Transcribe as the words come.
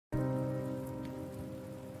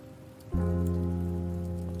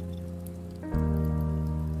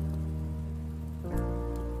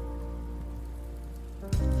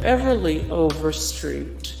Everly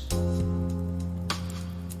Overstreet,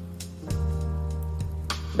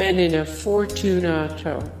 Menina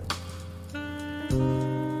Fortunato,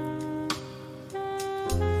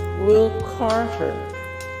 Will Carter,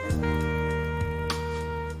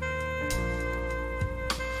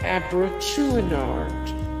 Abra Chouinard,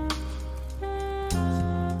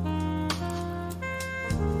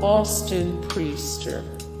 Austin Priester,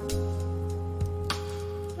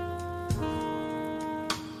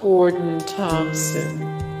 Gordon Thompson,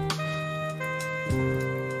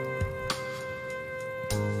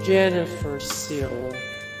 Jennifer Sill,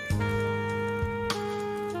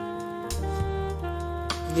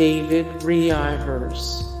 David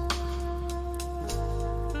Reivers,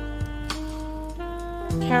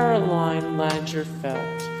 Caroline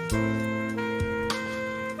Lagerfeld,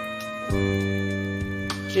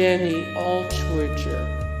 Jenny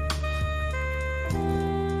Altwiger,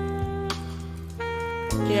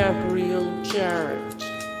 Gabrielle Jarrett,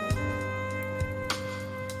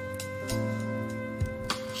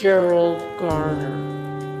 Gerald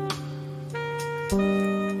Garner,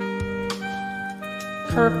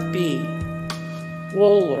 Kirk B.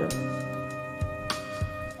 Wohler,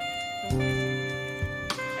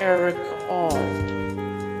 Eric Aud,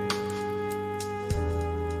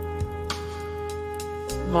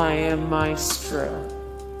 Maya Maestro,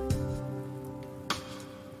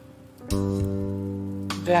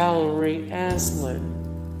 Valerie Aslin,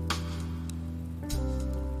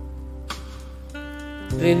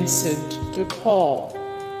 Vincent DePaul,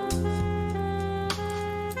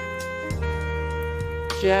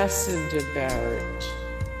 Jacinda Barrett,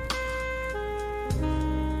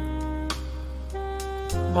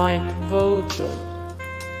 Mike Vogel,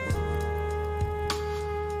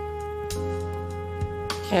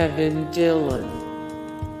 Kevin Dillon,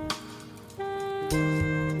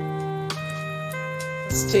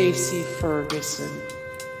 Stacy Ferguson,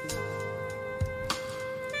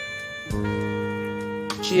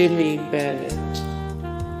 Jimmy Bennett,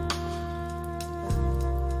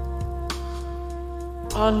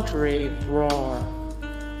 Andre Braugher,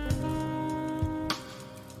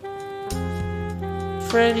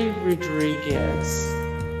 Freddie Rodriguez,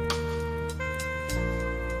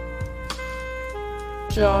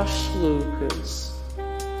 Josh Lucas,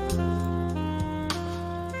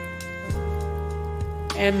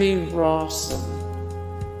 Emmy Rossum,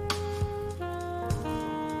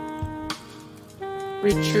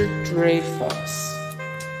 Richard Dreyfuss,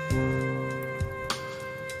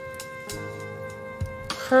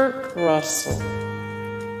 Kirk Russell.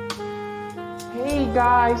 Hey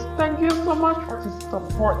guys, thank you so much for the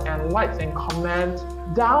support and likes and comments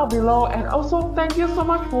down below, and also thank you so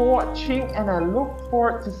much for watching, and I look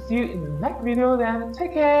forward to see you in the next video. Then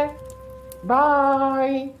take care,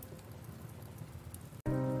 bye.